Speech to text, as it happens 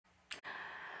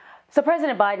So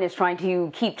President Biden is trying to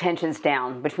keep tensions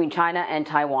down between China and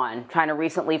Taiwan. China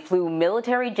recently flew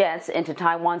military jets into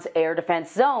Taiwan's air defense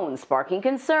zone, sparking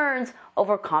concerns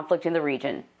over conflict in the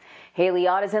region. Haley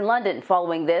Ott is in London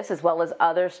following this as well as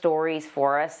other stories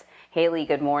for us. Haley,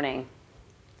 good morning.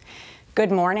 Good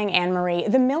morning, Anne-Marie.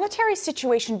 The military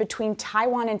situation between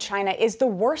Taiwan and China is the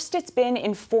worst it's been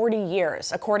in 40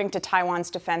 years, according to Taiwan's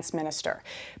defense minister.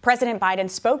 President Biden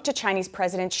spoke to Chinese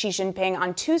President Xi Jinping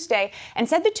on Tuesday and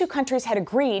said the two countries had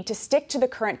agreed to stick to the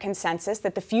current consensus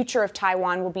that the future of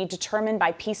Taiwan will be determined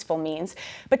by peaceful means.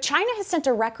 But China has sent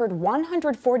a record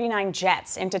 149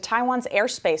 jets into Taiwan's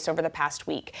airspace over the past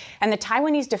week. And the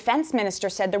Taiwanese defense minister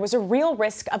said there was a real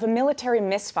risk of a military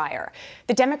misfire.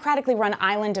 The democratically run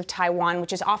island of Taiwan,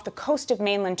 which is off the coast of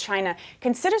mainland China,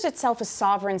 considers itself a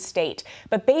sovereign state,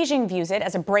 but Beijing views it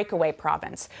as a breakaway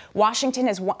province. Washington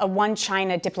has a one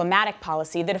China diplomatic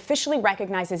policy that officially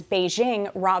recognizes Beijing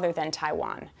rather than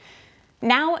Taiwan.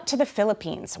 Now to the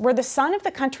Philippines, where the son of the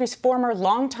country's former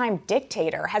longtime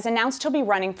dictator has announced he'll be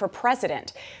running for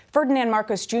president. Ferdinand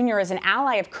Marcos Jr. is an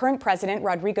ally of current President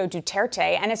Rodrigo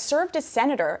Duterte and has served as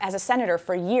a senator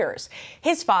for years.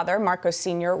 His father, Marcos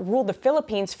Sr., ruled the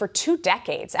Philippines for 2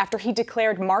 decades after he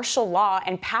declared martial law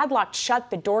and padlocked shut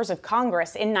the doors of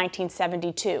Congress in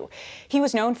 1972. He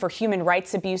was known for human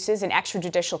rights abuses and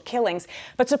extrajudicial killings,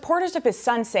 but supporters of his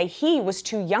son say he was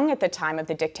too young at the time of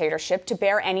the dictatorship to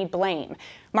bear any blame.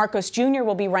 Marcos Jr.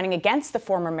 will be running against the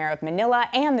former mayor of Manila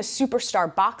and the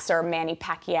superstar boxer Manny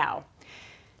Pacquiao.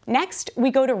 Next,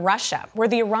 we go to Russia, where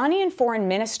the Iranian foreign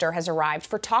minister has arrived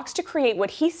for talks to create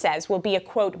what he says will be a,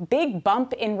 quote, big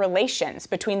bump in relations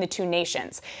between the two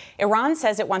nations. Iran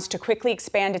says it wants to quickly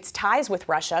expand its ties with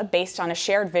Russia based on a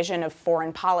shared vision of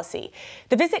foreign policy.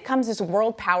 The visit comes as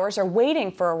world powers are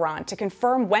waiting for Iran to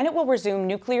confirm when it will resume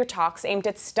nuclear talks aimed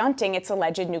at stunting its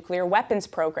alleged nuclear weapons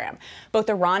program.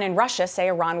 Both Iran and Russia say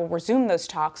Iran will resume those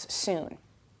talks soon.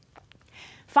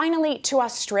 Finally, to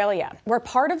Australia, where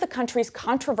part of the country's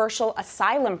controversial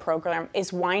asylum program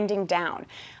is winding down.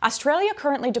 Australia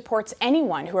currently deports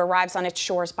anyone who arrives on its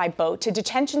shores by boat to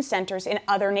detention centers in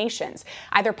other nations,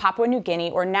 either Papua New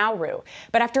Guinea or Nauru.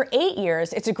 But after 8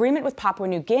 years, its agreement with Papua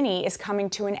New Guinea is coming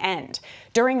to an end.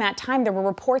 During that time, there were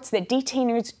reports that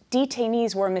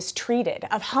detainees were mistreated,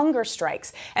 of hunger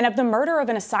strikes, and of the murder of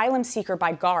an asylum seeker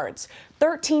by guards.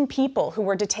 13 people who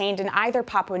were detained in either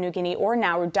Papua New Guinea or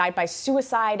Nauru died by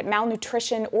suicide,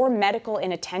 malnutrition, or medical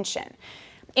inattention.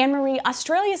 Anne-Marie,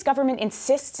 Australia's government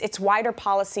insists its wider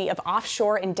policy of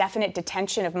offshore indefinite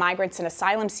detention of migrants and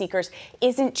asylum seekers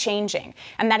isn't changing,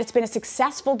 and that it's been a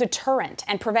successful deterrent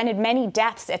and prevented many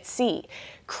deaths at sea.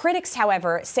 Critics,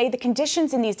 however, say the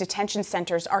conditions in these detention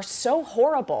centers are so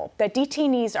horrible that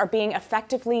detainees are being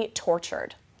effectively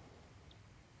tortured.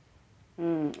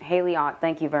 Haley Ott,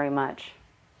 thank you very much.